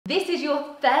This is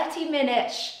your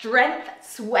 30-minute strength,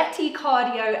 sweaty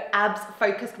cardio, abs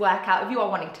focused workout. If you are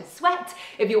wanting to sweat,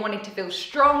 if you're wanting to feel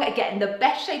strong, get in the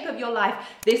best shape of your life,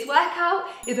 this workout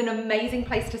is an amazing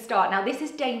place to start. Now, this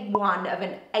is day one of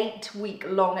an 8-week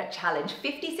long challenge,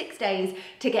 56 days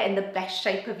to get in the best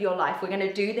shape of your life. We're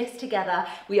gonna do this together.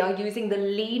 We are using the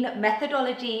lean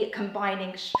methodology,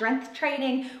 combining strength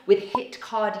training with HIIT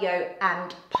cardio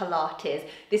and Pilates.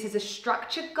 This is a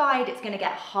structured guide. It's gonna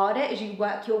get harder as you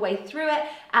work your way through it,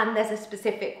 and there's a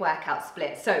specific workout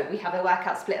split. So we have a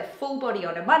workout split of full body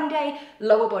on a Monday,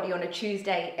 lower body on a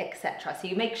Tuesday, etc. So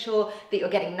you make sure that you're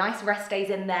getting nice rest days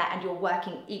in there and you're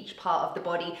working each part of the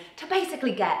body to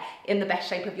basically get in the best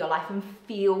shape of your life and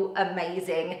feel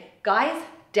amazing. Guys,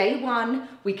 day one,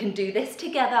 we can do this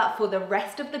together. For the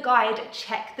rest of the guide,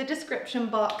 check the description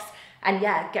box. And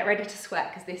yeah, get ready to sweat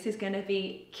because this is gonna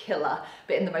be killer,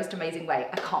 but in the most amazing way.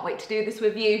 I can't wait to do this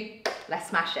with you. Let's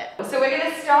smash it. So we're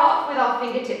gonna start off with our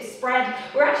fingertips spread.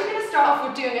 We're actually gonna start off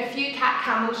with doing a few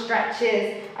cat-camel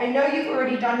stretches. I know you've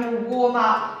already done your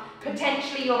warm-up,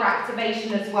 potentially your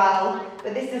activation as well,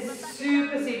 but this is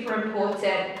super, super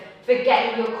important for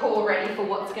getting your core ready for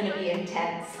what's gonna be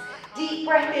intense. Deep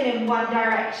breath in one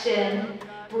direction,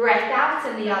 breath out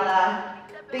in the other.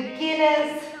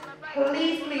 Beginners,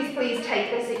 please, please, please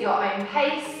take this at your own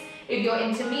pace. If you're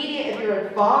intermediate, if you're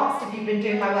advanced, if you've been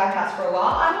doing my workouts for a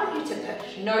while, I want you to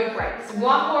push, no breaks.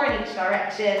 One more in each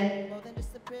direction.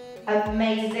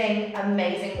 Amazing,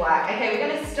 amazing work. Okay, we're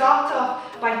gonna start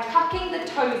off by tucking the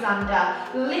toes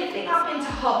under, lifting up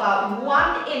into hover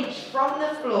 1 inch from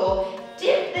the floor,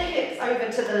 dip the hips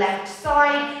over to the left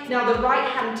side. Now the right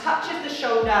hand touches the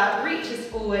shoulder, reaches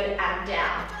forward and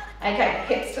down. Okay,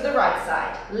 hips to the right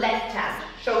side, left hand,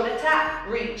 shoulder tap,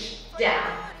 reach,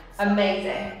 down.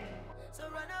 Amazing.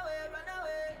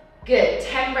 Good,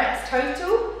 10 reps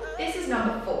total. This is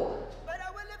number 4.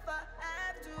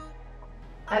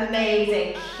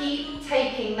 Amazing, keep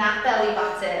taking that belly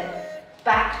button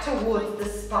back towards the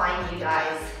spine, you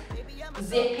guys.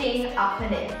 Zipping up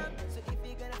and in.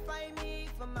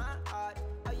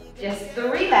 Just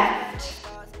 3 left.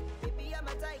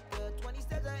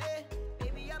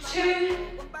 2.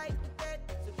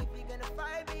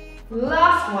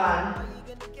 Last one.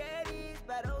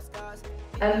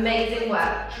 Amazing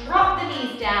work. Drop the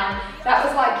knees down. That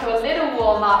was like your little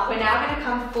warm up. We're now going to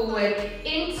come forward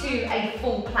into a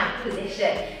full plank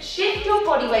position. Shift your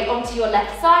body weight onto your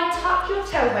left side. Tuck your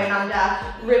tailbone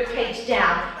under. Rib cage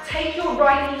down. Take your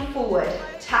right knee forward.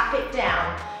 Tap it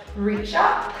down. Reach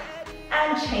up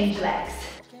and change legs.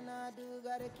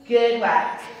 Good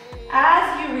work.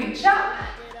 As you reach up,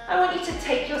 I want you to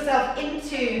take yourself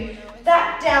into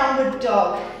that downward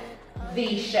dog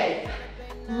V shape.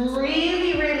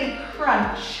 Really, really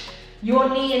crunch your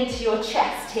knee into your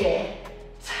chest here.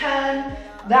 Turn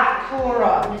that core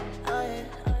on.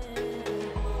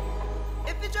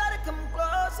 If you try to come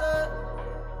closer,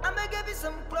 I'ma give you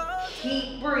some close.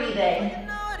 Keep breathing.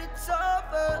 So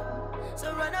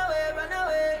run away, run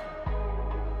away.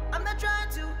 I'm not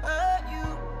trying to hurt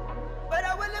you, but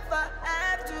I will if I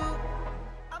have to.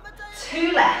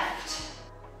 2 left.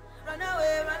 Run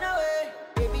away, run away.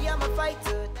 Baby, I'm a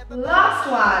fighter. Last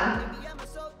one.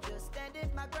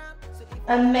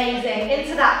 Amazing.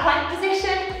 Into that plank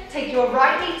position. Take your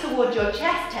right knee towards your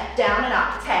chest. Step down and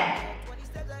up.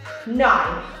 10.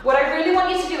 9. What I really want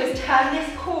you to do is turn this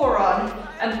core on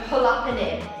and pull up and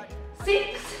in.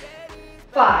 6.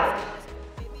 5.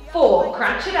 4.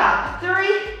 Crunch it up.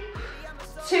 3.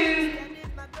 2.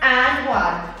 And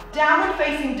 1. Downward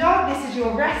facing dog. This is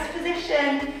your rest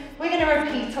position. We're going to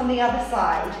repeat on the other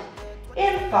side.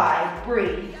 In 5,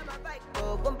 breathe.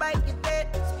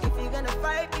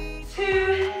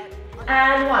 2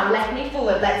 and 1. Left knee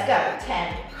forward. Let's go.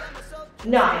 10,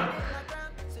 9,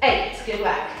 8. Good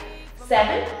work.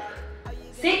 7,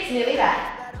 6. Nearly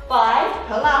there. 5.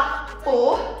 Pull up.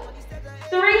 4,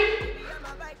 3,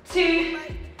 2,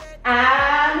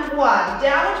 and 1.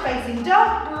 Downward facing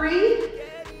dog. Breathe.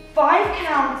 5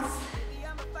 counts.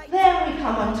 Then we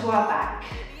come onto our back.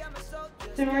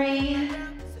 3,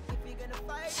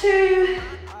 2,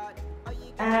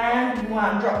 and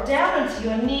 1. Drop down onto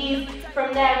your knees.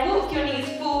 From there, walk your knees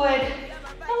forward.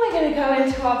 And we're going to go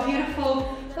into our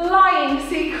beautiful lying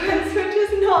sequence, which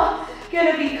is not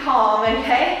going to be calm,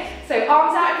 okay? So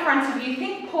arms out in front of you.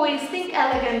 Think poise, think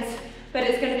elegance, but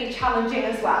it's going to be challenging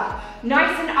as well.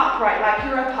 Nice and upright, like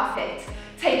you're a puppet.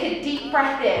 Take a deep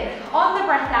breath in. On the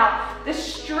breath out, the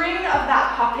string of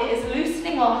that puppet is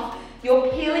loosening off.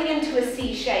 You're peeling into a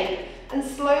C shape. And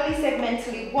slowly,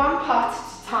 segmentally, one part at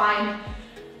a time,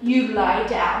 you lie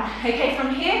down. Okay,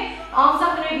 from here, arms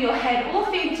up and over your head, all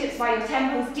fingertips by your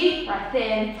temples, deep breath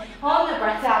in, on the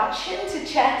breath out, chin to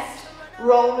chest,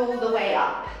 roll all the way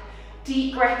up.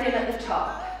 Deep breath in at the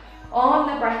top.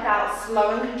 On the breath out,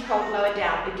 slow and controlled, lower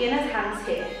down. Beginners, hands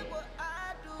here.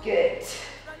 Good.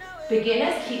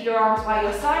 Beginners, keep your arms by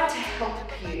your side to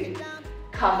help you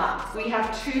come up. We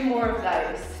have 2 more of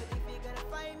those.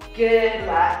 Good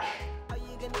work.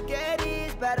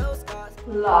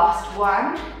 Last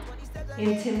one.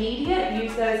 Intermediate,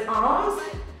 use those arms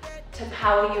to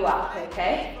power you up,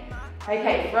 okay?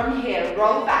 Okay, from here,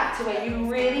 roll back to where you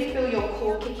really feel your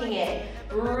core kicking in.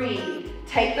 Breathe.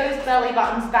 Take those belly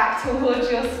buttons back towards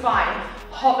your spine.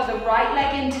 Hover the right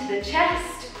leg into the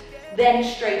chest, then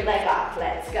straight leg up.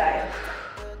 Let's go.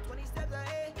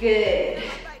 Good.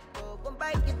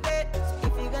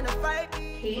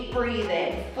 Keep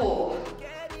breathing. 4,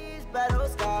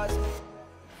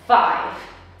 5.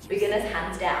 Beginners,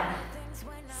 hands down.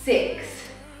 6,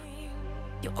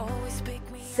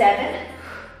 7.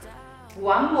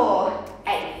 One more.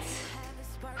 8.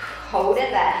 Hold it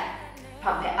there.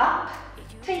 Pump it up.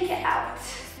 Take it out.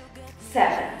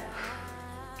 7.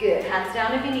 Good. Hands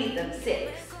down if you need them.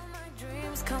 6.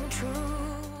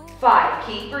 5.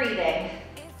 Keep breathing.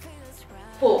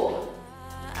 4.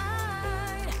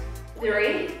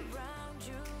 3.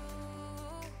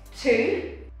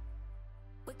 2.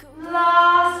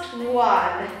 Last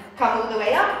one. Come all the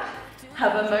way up.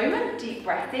 Have a moment. Deep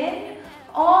breath in.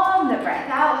 On the breath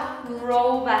out,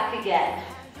 roll back again.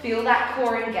 Feel that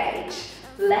core engage.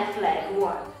 Left leg.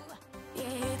 1.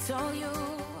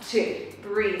 2.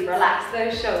 Breathe. Relax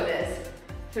those shoulders.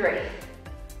 3.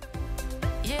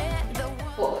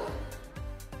 4.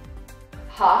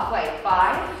 Halfway.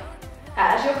 5.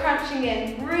 As you're crunching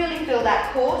in, really feel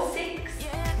that core. 6.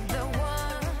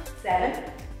 7.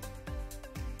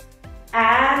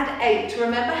 And 8.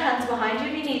 Remember, hands behind you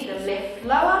if you need them. Lift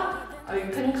lower,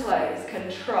 open, close,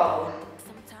 control.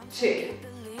 2.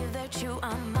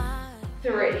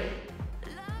 3.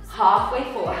 Halfway.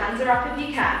 4. Hands are up if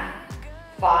you can.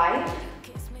 5.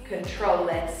 Control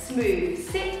it. Smooth.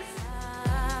 6.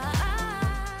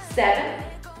 7.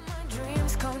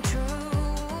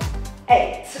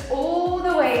 8. All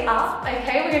the way up.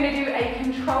 Okay, we're going to do a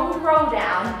controlled roll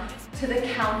down to the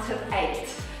count of 8.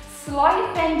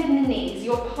 Slight bend in the knees.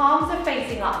 Your palms are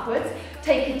facing upwards.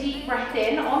 Take a deep breath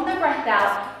in. On the breath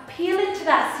out, peel into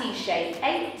that C shape.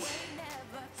 8,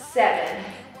 7,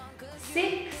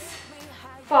 6,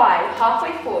 5.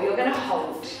 Halfway. 4. You're going to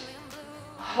hold.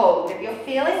 Hold. If you're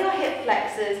feeling your hip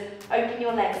flexors, open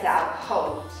your legs out.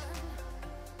 Hold.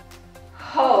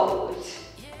 Hold.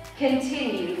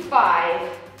 Continue. 5,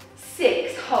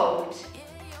 6. Hold.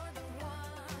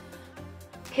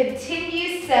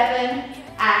 Continue. 7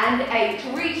 and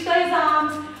 8. Reach those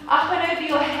arms up and over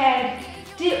your head.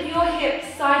 Dip your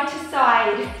hips side to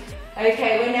side.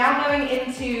 Okay, we're now going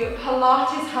into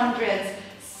Pilates hundreds.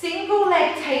 Single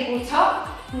leg tabletop,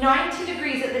 90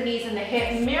 degrees at the knees and the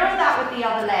hip. Mirror that with the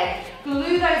other leg.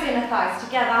 Glue those inner thighs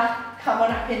together. Come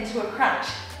on up into a crunch.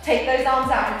 Take those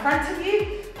arms out in front of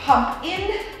you. Pump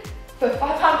in for 5.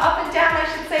 Pump up and down, I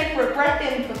should say, for a breath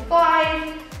in for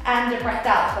 5 and a breath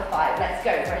out for 5. Let's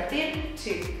go. Breath in,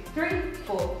 2, 3,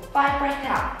 4, 5. Breath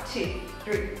out, 2,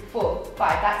 3, 4, 5.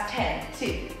 That's 10.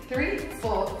 2, 3,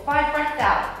 4, 5. Breath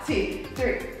out, 2,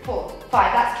 3, 4, 5.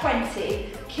 That's 20.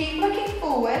 Keep looking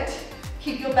forward.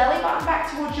 Keep your belly button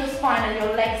back towards your spine and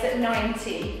your legs at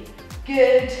 90.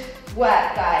 Good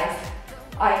work, guys.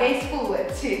 Eye gaze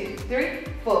forward. 2, 3,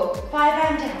 4, 5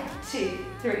 and down. 2,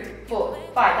 3, 4,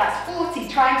 5. That's 40.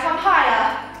 Try and come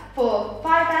higher. 4,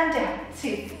 5 and down.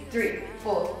 2, 3,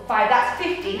 4, 5. That's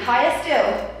 50. Higher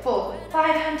still. 4,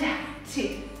 5 and down.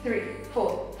 2, 3,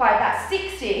 4, 5. That's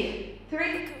 60.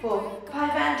 3, 4,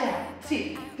 5 and down.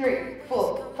 2, 3,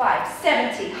 4, 5.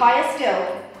 70. Higher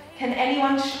still. Can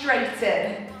anyone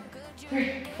straighten?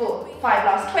 3, 4, 5.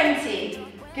 Last 20.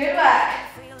 Good work.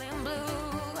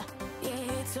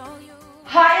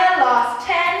 Higher. Last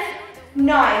 10.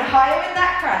 9. Higher in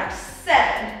that crunch.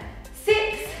 7,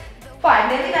 6,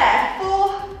 5. Nearly there.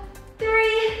 4,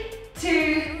 3,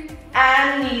 2,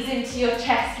 and knees into your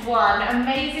chest. 1.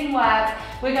 Amazing work.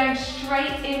 We're going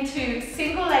straight into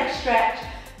single leg stretch,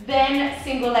 then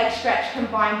single leg stretch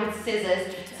combined with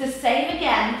scissors. So same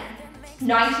again,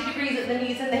 90 degrees at the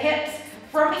knees and the hips.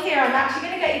 From here, I'm actually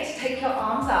going to get you to take your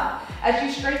arms up. As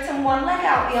you straighten one leg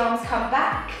out, the arms come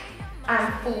back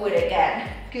and forward again.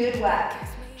 Good work.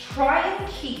 Try and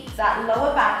keep that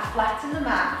lower back flat in the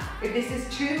mat. If this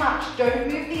is too much, don't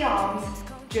move the arms.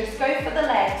 Just go for the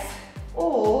legs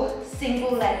or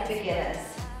single leg beginners.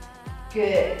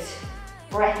 Good.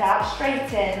 Breath out,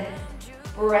 straighten.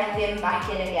 breath in, back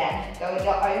in again. Go at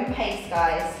your own pace,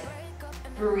 guys.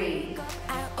 Breathe.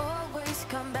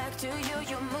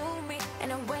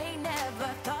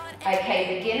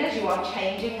 Okay, beginners, you are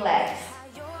changing legs.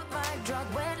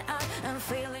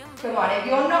 Come on, if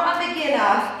you're not a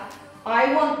beginner,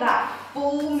 I want that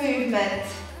full movement,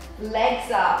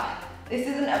 legs up. This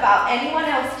isn't about anyone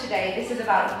else today, this is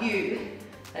about you,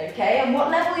 okay? And what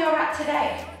level you're at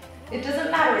today. It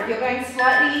doesn't matter if you're going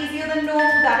slightly easier than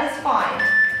normal, that is fine.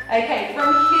 Okay,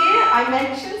 from here, I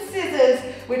mentioned scissors.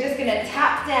 We're just gonna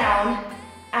tap down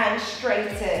and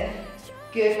straighten.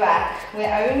 Good work.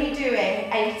 We're only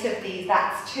doing 8 of these,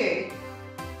 that's 2.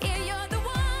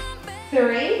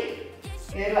 3,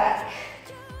 good work.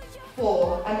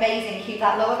 4, amazing, keep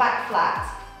that lower back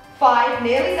flat. 5,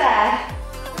 nearly there.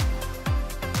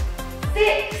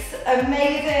 6,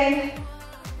 amazing.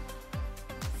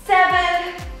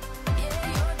 7,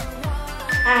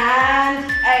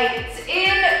 and 8.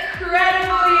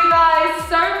 Incredible, you guys,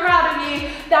 so proud of you.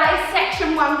 That is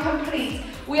section 1 complete.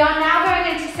 We are now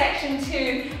going into section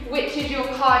 2, which is your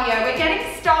cardio. We're getting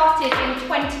started in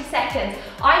 20 seconds.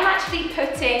 I'm actually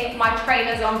putting my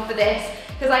trainers on for this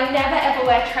because I never ever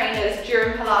wear trainers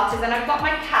during Pilates, and I've got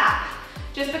my cap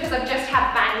just because I've just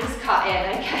had bangs cut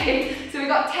in, okay? So we've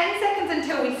got 10 seconds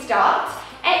until we start.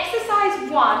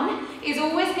 Exercise 1 is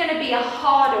always going to be a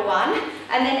harder one,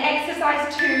 and then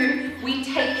exercise 2, we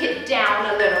take it down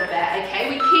a little bit, okay?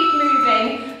 We keep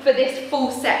moving for this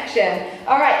full section.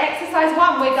 All right, exercise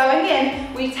 1, we're going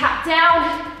in. We tap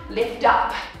down, lift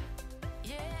up.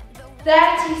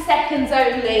 30 seconds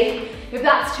only. If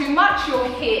that's too much, you're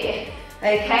here,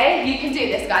 okay? You can do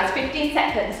this, guys, 15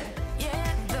 seconds.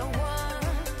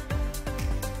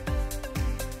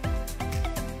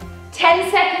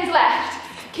 10 seconds left.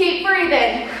 Keep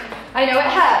breathing. I know it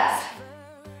hurts.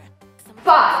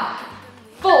 5,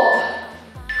 4.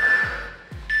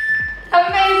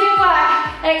 Amazing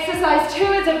work. Exercise 2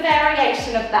 is a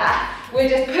variation of that. We're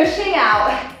just pushing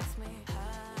out.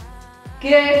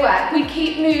 Good work. We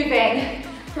keep moving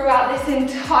throughout this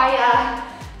entire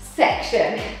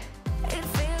section.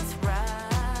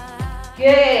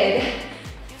 Good.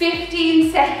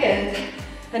 15 seconds.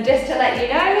 And just to let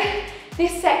you know,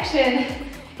 this section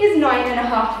is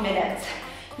 9.5 minutes.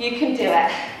 You can do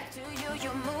it.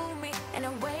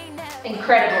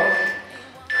 Incredible.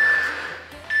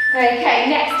 Okay,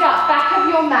 next up, back of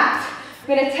your mat.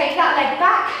 We're gonna take that leg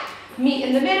back, meet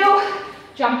in the middle,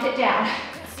 jump it down.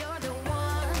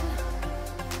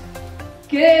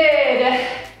 Good.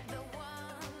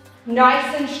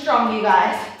 Nice and strong, you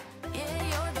guys.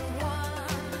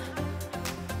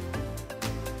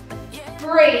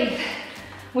 Breathe.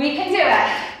 We can do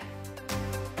it.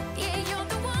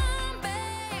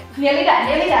 Nearly there,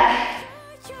 nearly there.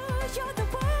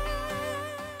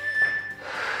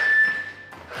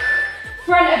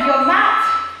 Front of your mat,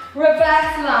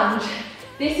 reverse lunge.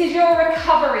 This is your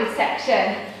recovery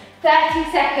section.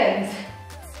 30 seconds.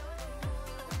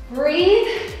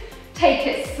 Breathe, take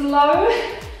it slow,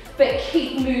 but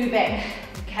keep moving,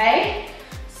 okay?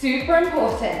 Super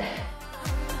important.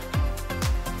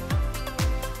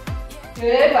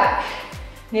 Good work.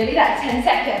 Nearly there, 10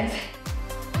 seconds.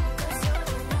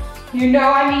 You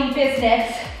know I mean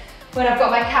business when I've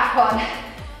got my cap on.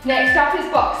 Next up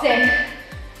is boxing.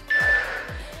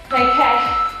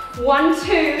 Okay, 1,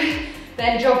 2,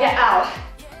 then jog it out.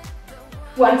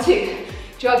 1, 2,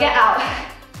 jog it out.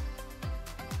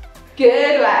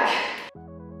 Good work.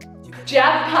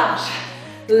 Jab, punch,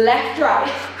 left, right.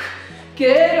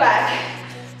 Good work.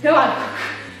 Come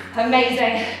on,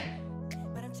 amazing.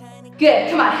 Good,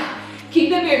 come on,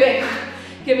 keep it moving.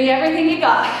 Give me everything you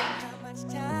got.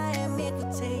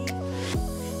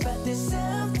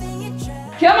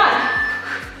 Come on.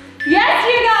 Yes,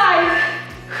 you guys.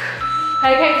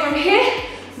 Okay, from here,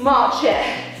 march it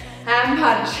and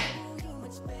punch.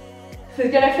 So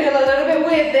it's gonna feel a little bit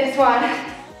weird, this one.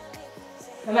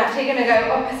 I'm actually gonna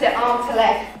go opposite arm to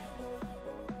leg.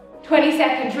 20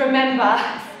 seconds, remember,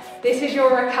 this is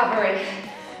your recovery.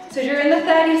 So during the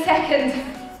 30 seconds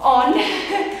on,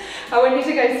 I want you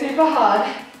to go super hard.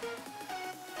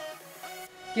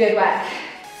 Good work.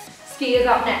 Skiers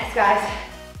up next, guys.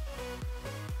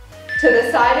 To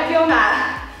the side of your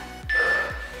mat.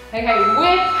 Okay,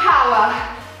 with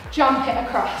power, jump it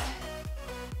across.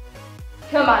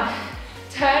 Come on,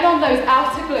 turn on those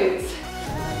outer glutes.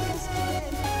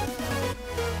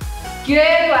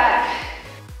 Good work.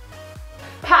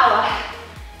 Power,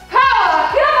 power,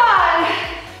 come on.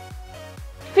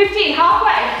 15,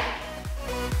 halfway.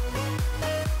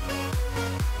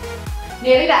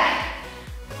 Nearly there.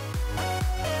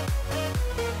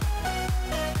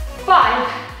 5,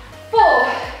 4,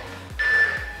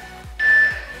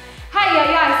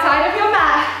 right side of your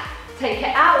mat. Take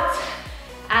it out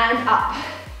and up.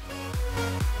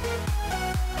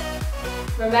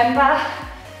 Remember,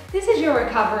 this is your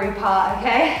recovery part,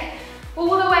 okay?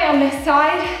 All the way on this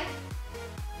side.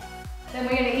 Then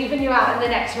we're gonna even you out in the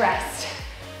next rest.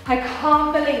 I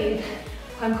can't believe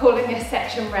I'm calling this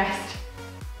section rest.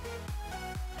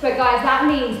 But guys, that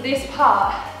means this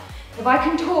part, if I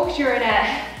can talk during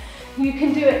it, you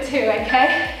can do it too,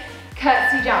 okay?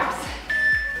 Curtsy jumps.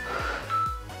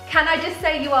 Can I just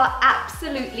say you are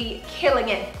absolutely killing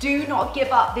it. Do not give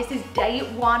up. This is day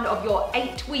 1 of your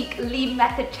 8-week lean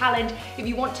method challenge. If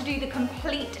you want to do the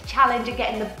complete challenge and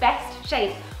get in the best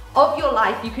shape of your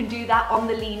life, you can do that on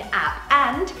the Lean app.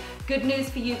 And good news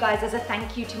for you guys, as a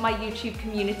thank you to my YouTube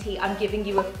community, I'm giving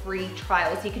you a free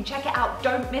trial. So you can check it out,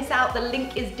 don't miss out. The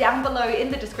link is down below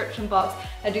in the description box,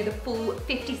 and do the full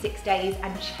 56 days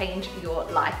and change your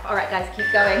life. All right guys, keep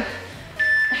going.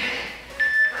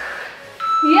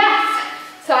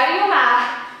 Yes, side of your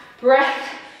mat, breath,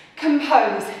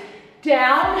 compose,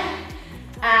 down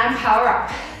and power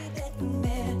up.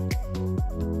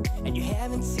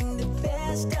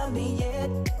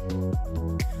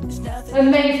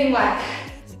 Amazing work.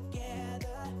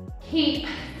 Keep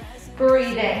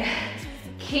breathing,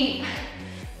 keep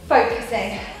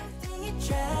focusing.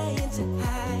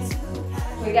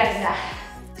 We're getting there.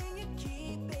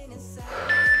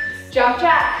 Jump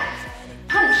jack,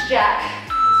 punch jack.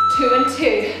 2 and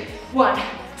 2. 1,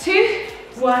 2,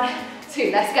 1,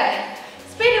 2. Let's go.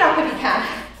 Speed it up if you can.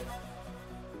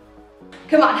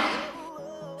 Come on.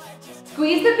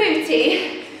 Squeeze the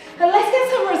booty. And let's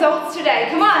get some results today.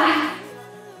 Come on.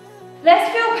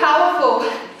 Let's feel powerful.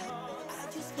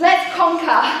 Let's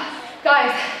conquer.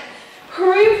 Guys,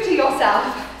 prove to yourself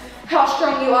how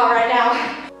strong you are right now.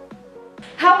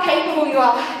 How capable you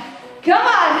are. Come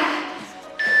on.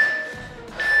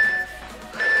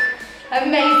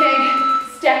 Amazing.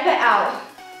 Step it out.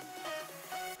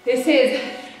 This is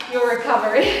your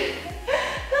recovery.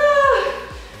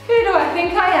 Who do I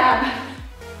think I am?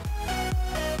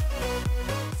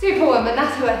 Superwoman,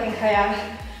 that's who I think I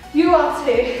am. You are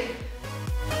too.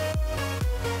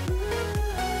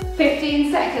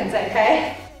 15 seconds,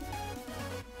 okay?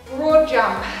 Broad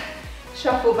jump.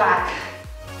 Shuffle back.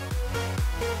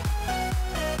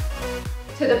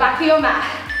 To the back of your mat.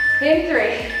 In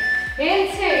 3,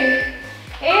 in 2,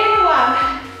 in 1,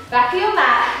 back of your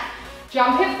mat,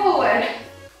 jump it forward,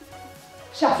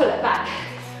 shuffle it back.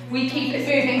 We keep it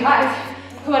moving, guys.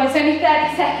 Come on, it's only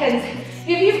 30 seconds.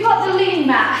 If you've got the lean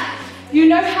mat, you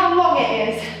know how long it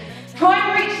is. Try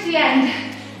and reach the end.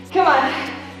 Come on,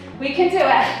 we can do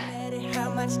it.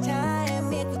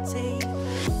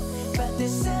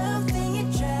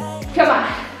 Come on,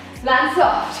 land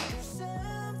soft.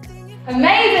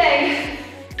 Amazing.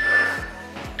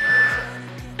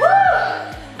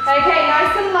 Okay,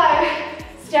 nice and low.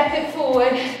 Step it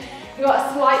forward. You've got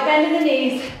a slight bend in the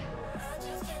knees.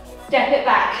 Step it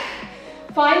back.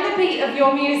 Find the beat of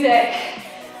your music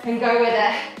and go with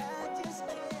it.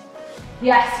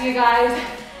 Yes, you guys,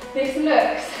 this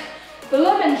looks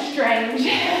blooming strange.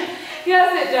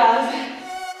 Yes, it does.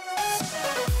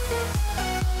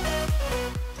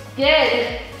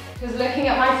 Good. Just looking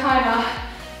at my timer.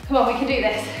 Come on, we can do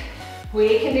this.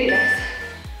 We can do this.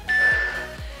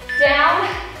 Down,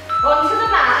 onto the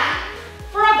mat,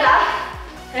 further,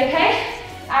 okay,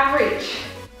 and reach.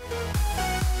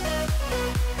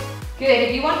 Good,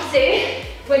 if you want to,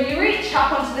 when you reach,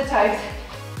 up onto the toes.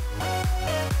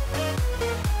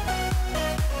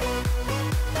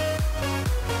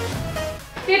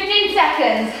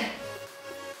 Seconds.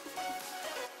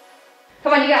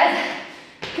 Come on, you guys.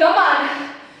 Come on.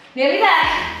 Nearly there.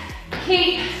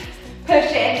 Keep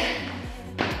pushing.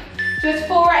 Just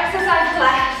 4 exercises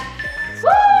left.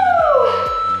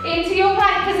 Woo! Into your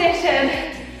plank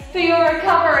position for your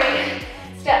recovery.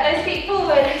 Step those feet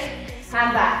forward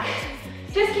and back.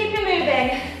 Just keep it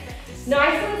moving.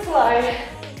 Nice and slow.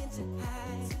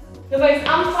 The most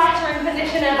unflattering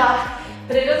position ever,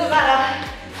 but it doesn't matter.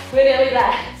 We're nearly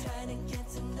there.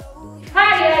 Hi,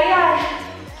 yeah.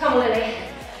 Come on, Lily.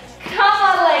 Come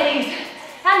on, ladies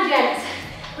and gents.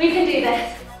 We can do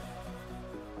this.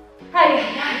 Hi,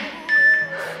 yeah.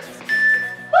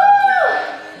 Woo!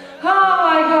 Oh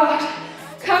my gosh.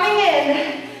 Coming in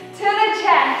to the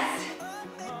chest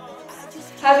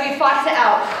as we fight it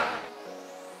out.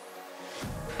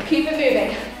 Keep it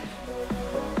moving.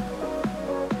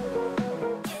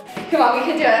 Come on, we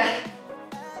can do it.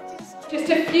 Just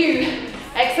a few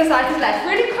exercises left.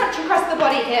 Really crunch across the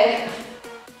body here.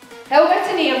 Elbow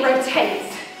to knee and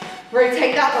rotate.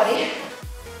 Rotate that body.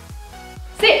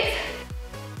 6,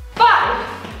 5,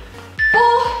 4,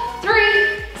 3,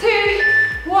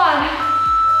 2, 1. one.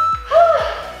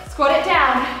 Squat it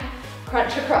down,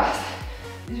 crunch across.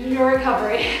 This is your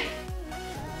recovery.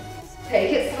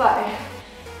 Take it slow.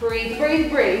 Breathe,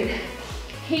 breathe, breathe.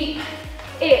 Keep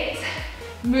it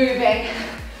moving.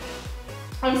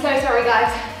 I'm so sorry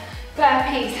guys.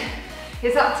 Burpees,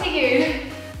 it's up to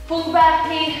you. Full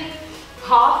burpee,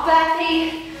 half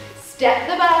burpee, step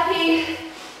the burpee.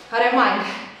 I don't mind.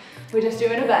 We're just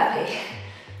doing a burpee.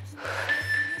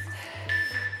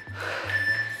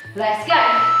 Let's go.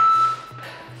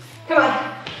 Come on,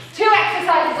 2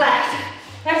 exercises left.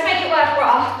 Let's make it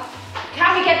worthwhile.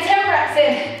 Can we get 10 reps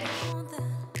in?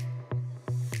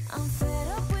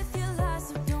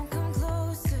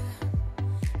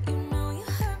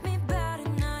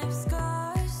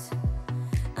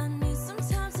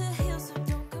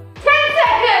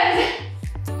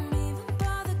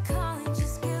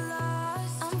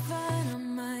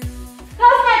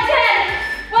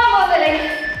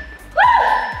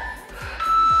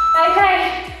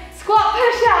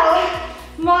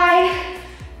 My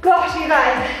gosh, you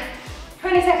guys.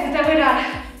 20 seconds, then we're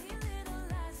done.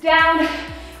 Down,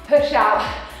 push out.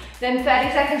 Then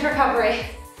 30 seconds recovery.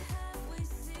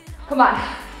 Come on,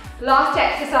 last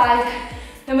exercise.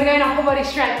 Then we're going upper body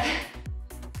strength.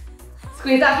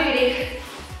 Squeeze that booty.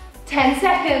 10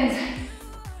 seconds.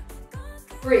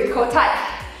 Breathe, core tight.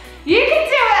 You can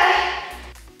do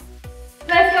it.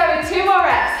 Let's go with 2 more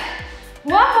reps.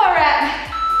 1 more rep.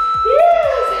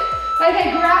 Yes.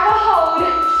 Okay, grab a hold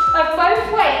of both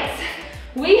weights.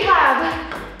 We have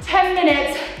 10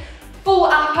 minutes, full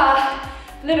upper,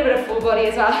 a little bit of full body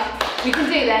as well. We can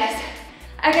do this.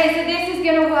 Okay, so this is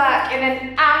gonna work in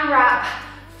an AMRAP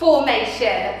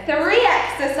formation. 3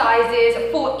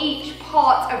 exercises for each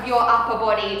part of your upper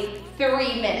body,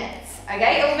 3 minutes.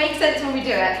 Okay, it'll make sense when we do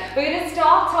it. We're gonna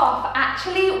start off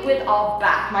actually with our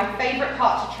back, my favorite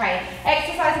part to train.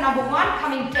 Exercise number 1,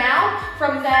 coming down,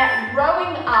 from there,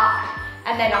 rowing up,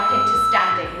 and then up into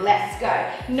standing. Let's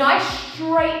go. Nice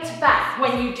straight back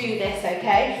when you do this,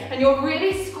 okay? And you're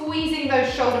really squeezing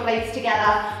those shoulder blades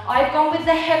together. I've gone with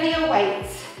the heavier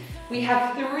weights. We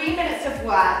have 3 minutes of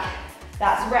work.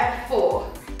 That's rep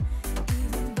 4.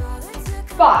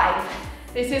 5.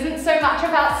 This isn't so much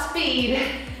about speed.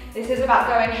 This is about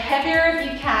going heavier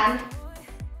if you can.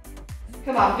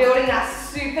 Come on, building that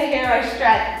superhero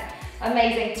strength.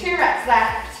 Amazing, 2 reps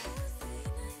left.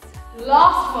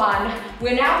 Last one,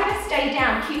 we're now gonna stay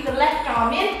down. Keep the left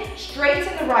arm in,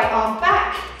 straighten the right arm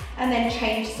back, and then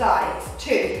change sides.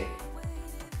 2,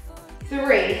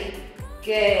 3,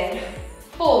 good.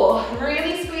 4,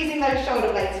 really squeezing those shoulder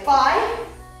blades. 5,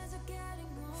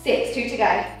 6, 2 to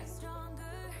go.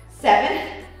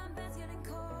 7,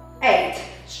 8,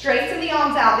 straighten the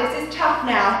arms out. This is tough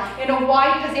now. In a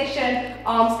wide position,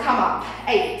 arms come up.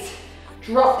 8,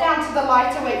 drop down to the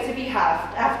lighter weights if you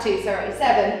have to, sorry.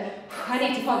 7, I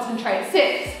need to concentrate.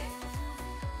 6,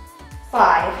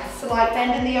 5, slight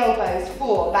bend in the elbows.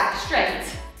 4, back straight.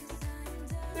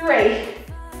 3,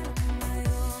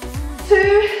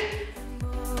 2,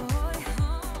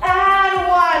 and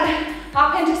 1.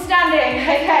 Up into standing.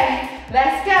 Okay,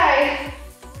 let's go.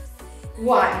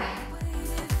 1,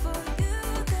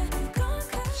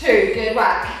 2, good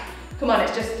work. Come on,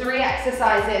 it's just 3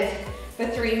 exercises for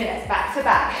 3 minutes, back to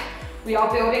back. We are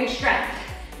building strength.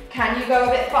 Can you go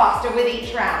a bit faster with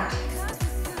each round?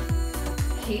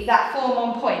 Keep that form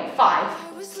on point.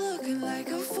 5,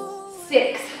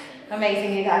 6,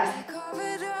 amazing you guys.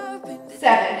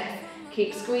 7,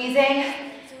 keep squeezing.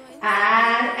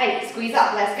 And 8, squeeze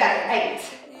up, let's go. 8,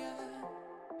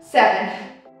 7,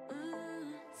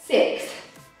 6,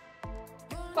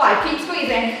 5, keep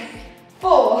squeezing.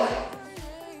 4,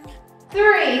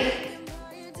 3,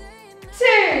 2,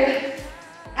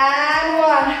 and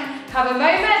 1. Have a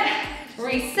moment,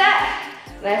 reset,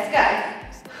 let's go.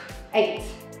 8,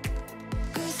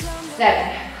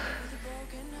 7,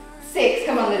 6,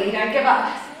 come on Lily, don't give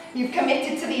up. You've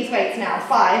committed to these weights now.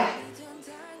 5,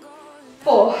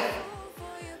 4,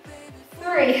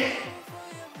 3,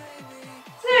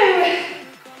 2,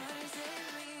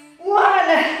 1.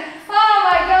 Oh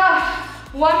my gosh.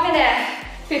 1 minute,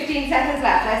 15 seconds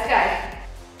left, let's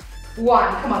go.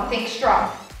 1, come on, think strong.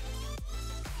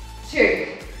 2,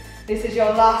 this is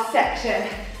your last section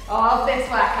of this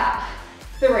workout.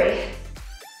 3,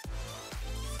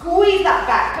 squeeze that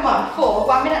back, come on. 4,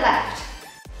 1 minute left.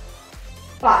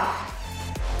 5,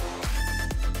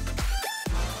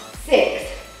 6,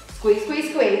 squeeze, squeeze,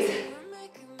 squeeze.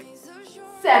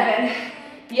 7,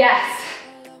 yes.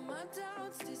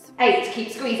 8,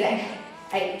 keep squeezing.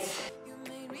 8,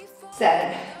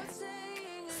 7,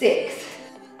 6,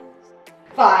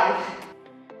 5,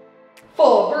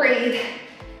 4, breathe.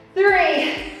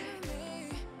 3,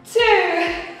 2,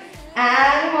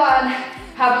 and 1.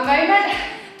 Have a moment,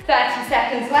 30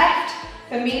 seconds left.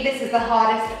 For me, this is the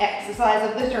hardest exercise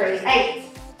of the 3. 8,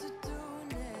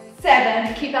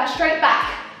 7, keep that straight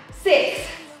back. 6,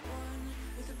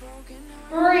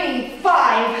 breathe.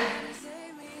 5,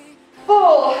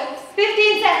 4,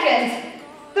 15 seconds.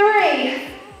 3,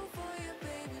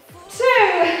 2,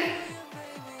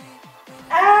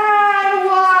 and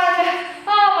 1.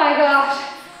 Oh my gosh.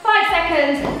 5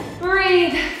 seconds.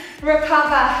 Breathe.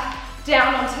 Recover.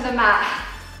 Down onto the mat.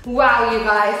 Wow, you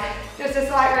guys. Just a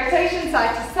slight rotation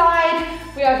side to side.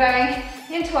 We are going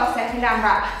into our second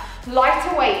AMRAP.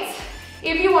 Lighter weights.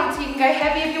 If you want to, you can go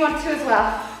heavy if you want to as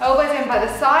well. Elbows in by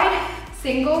the side.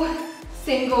 Single,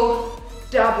 single,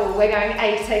 double. We're going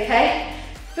 8, okay?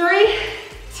 3,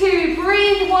 2,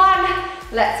 breathe. 1.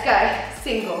 Let's go.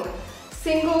 Single,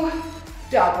 single,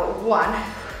 double. 1,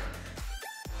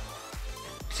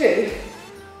 2.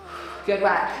 Good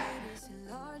work.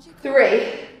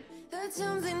 3,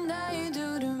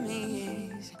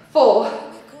 4.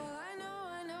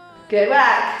 Good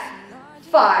work.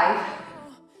 5.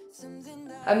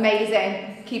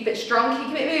 Amazing. Keep it strong,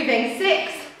 keep it moving.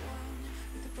 6,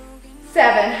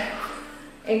 7.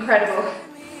 Incredible.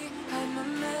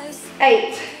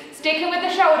 8. Sticking with the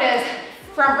shoulders.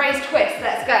 Front raise twist.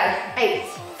 Let's go. 8,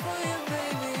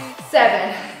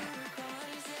 7,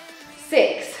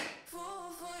 6,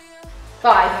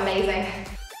 5. Amazing.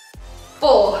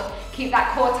 4. Keep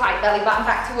that core tight, belly button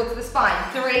back towards the spine.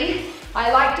 3,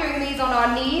 I like doing these on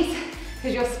our knees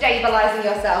because you're stabilizing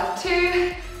yourself.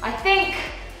 2, I think,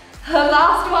 the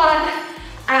last one,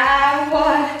 and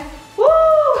 1. Woo!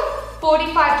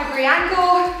 45-degree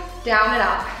angle, down and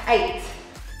up. 8,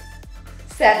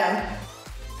 7,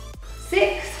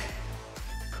 6,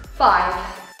 5,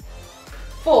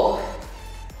 4,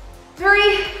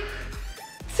 3,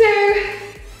 2,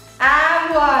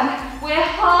 and 1. We're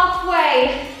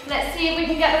halfway. Let's see if we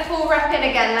can get the full rep in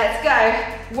again. Let's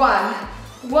go. 1,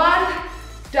 1,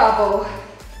 double,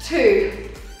 2,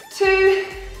 2,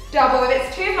 double. If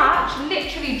it's too much,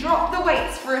 literally drop the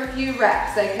weights for a few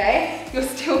reps, okay? You're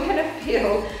still gonna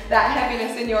feel that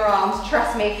heaviness in your arms,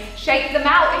 trust me. Shake them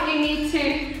out if you need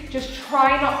to. Just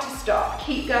try not to stop.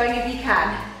 Keep going if you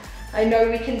can. I know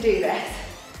we can do this.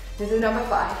 This is number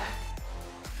 5.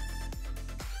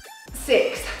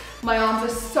 6. My arms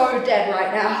are so dead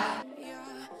right now.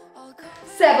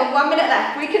 7, 1 minute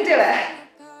left, we can do it.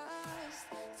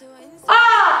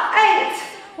 8,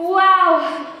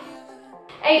 wow.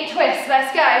 8 twists,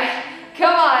 let's go.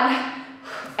 Come on.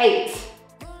 8,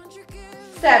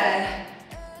 7,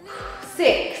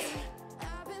 6,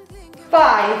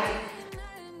 5,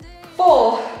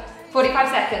 4, 45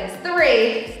 seconds.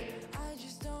 3,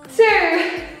 2,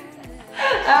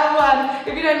 and 1.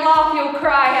 If you don't laugh, you'll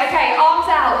cry. Okay, arms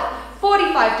out.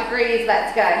 45 degrees,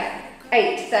 let's go.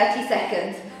 8, 30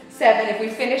 seconds. 7, if we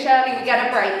finish early, we get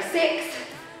a break. 6,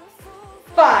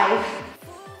 5,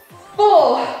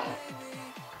 4,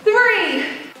 3,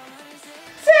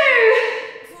 2,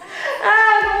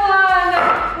 and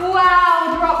 1.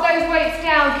 Wow, drop those weights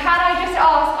down. Can I just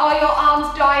ask, are your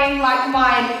arms dying like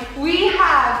mine? We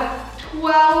have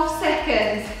 12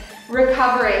 seconds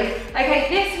recovery. Okay,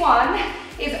 this one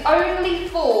is only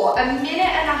for a minute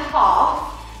and a half,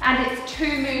 and it's 2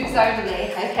 moves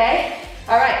only, okay?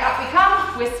 All right, up we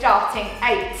come. We're starting.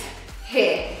 8,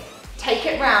 here. Take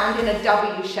it round in a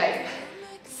W shape.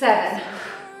 7,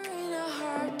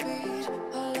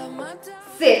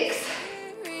 6,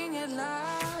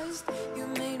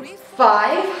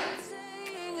 5,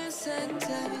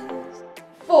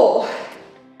 4,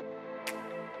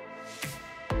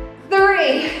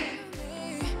 3,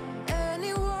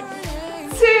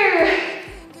 2,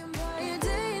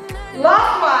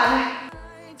 last one,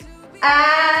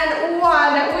 and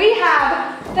 1. We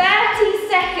have 30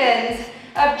 seconds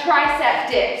of tricep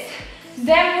dips.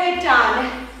 Then we're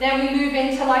done. Then we move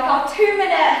into like our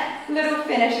 2-minute little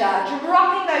finisher,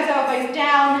 dropping those elbows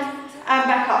down and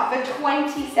back up for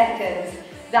 20 seconds.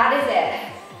 That is it.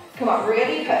 Come on,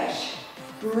 really push.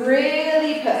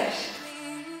 Really push.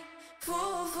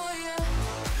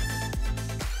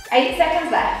 8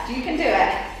 seconds left. You can do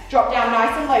it. Drop down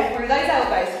nice and low through those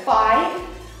elbows. 5,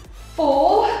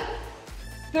 4,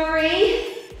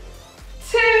 3,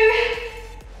 2,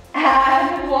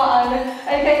 and 1.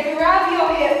 Okay, grab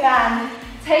your hip band.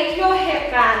 Take your hip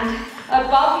band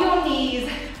above your knees.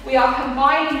 We are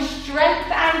combining strength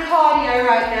and cardio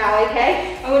right now,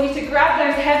 okay? I want you to grab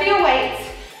those heavier weights.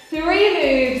 3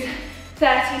 moves,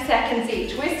 30 seconds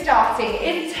each. We're starting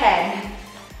in 10,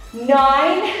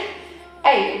 9,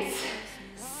 8,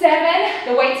 7.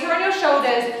 The weights are on your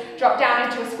shoulders. Drop down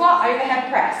into a squat, overhead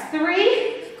press.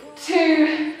 3,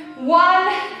 2,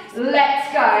 1.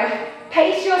 Let's go.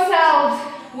 Pace yourselves.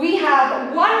 We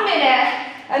have 1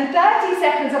 minute and 30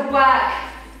 seconds of work.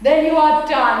 Then you are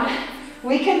done.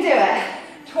 We can do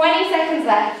it. 20 seconds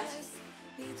left.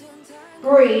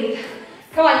 Breathe.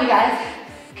 Come on, you guys.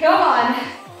 Come on.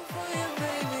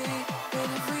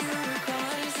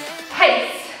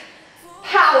 Pace.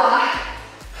 Power.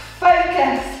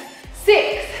 Focus.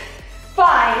 6,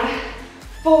 5,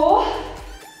 4,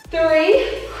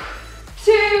 3,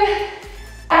 2,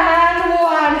 and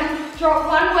 1. Drop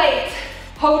one weight.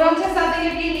 Hold on to something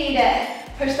if you need it.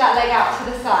 Push that leg out to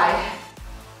the side.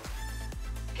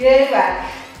 Good work.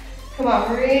 Come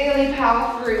on, really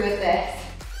power through with this.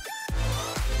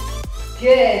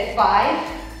 Good. 5,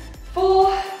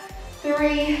 4,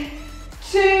 3,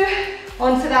 2.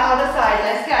 Onto that other side.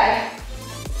 Let's go.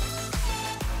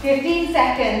 15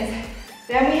 seconds.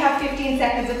 Then we have 15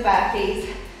 seconds of burpees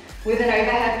with an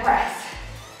overhead press.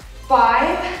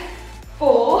 5,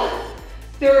 4,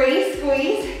 3,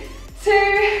 squeeze, 2,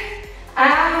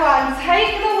 and 1.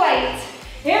 Take the weight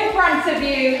in front of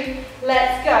you.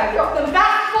 Let's go. Drop them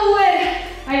back forward.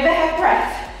 Overhead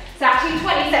press. It's actually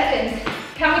 20 seconds.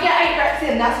 Can we get 8 reps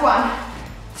in? That's 1,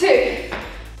 2,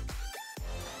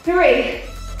 3,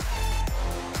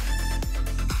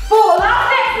 4.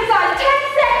 Last exercise. 10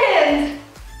 seconds.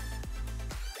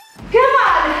 Come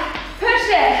on. Push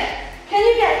it. Can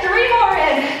you get 3 more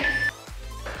in?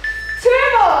 2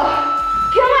 more.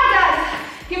 Come on, guys.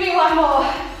 Give me 1 more.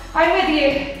 I'm with you.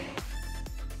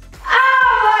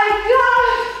 Oh my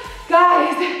God.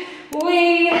 Guys,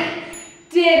 we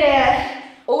did it.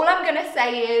 All I'm gonna say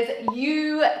is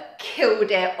you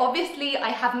killed it. Obviously, I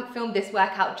haven't filmed this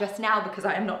workout just now because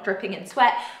I am not dripping in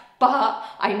sweat, but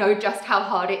I know just how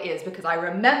hard it is because I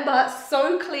remember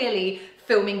so clearly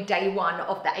filming day 1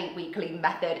 of the 8-week lean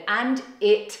method, and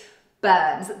it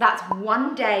burns. That's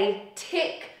 1 day,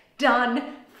 tick,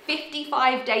 done.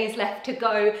 55 days left to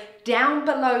go. Down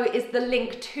below is the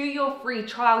link to your free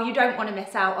trial. You don't want to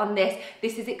miss out on this.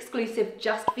 This is exclusive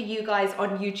just for you guys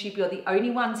on YouTube. You're the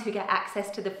only ones who get access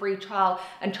to the free trial.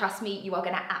 And trust me, you are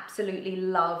going to absolutely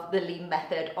love the lean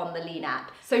method on the Lean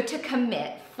app. So to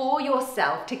commit for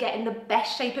yourself to get in the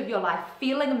best shape of your life,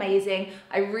 feeling amazing,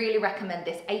 I really recommend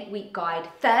this 8-week guide.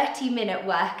 30-minute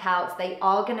workouts. They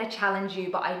are going to challenge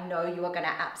you, but I know you are going to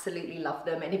absolutely love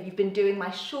them. And if you've been doing my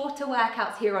shorter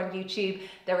workouts here on YouTube,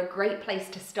 they're a great place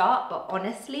to start. But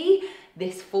honestly,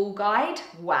 this full guide,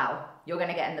 wow, you're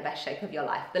gonna get in the best shape of your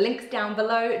life. The link's down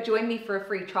below. Join me for a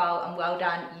free trial, and well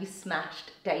done, you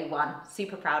smashed day 1.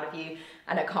 Super proud of you,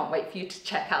 and I can't wait for you to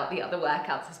check out the other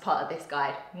workouts as part of this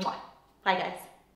guide. Mwah. Bye guys.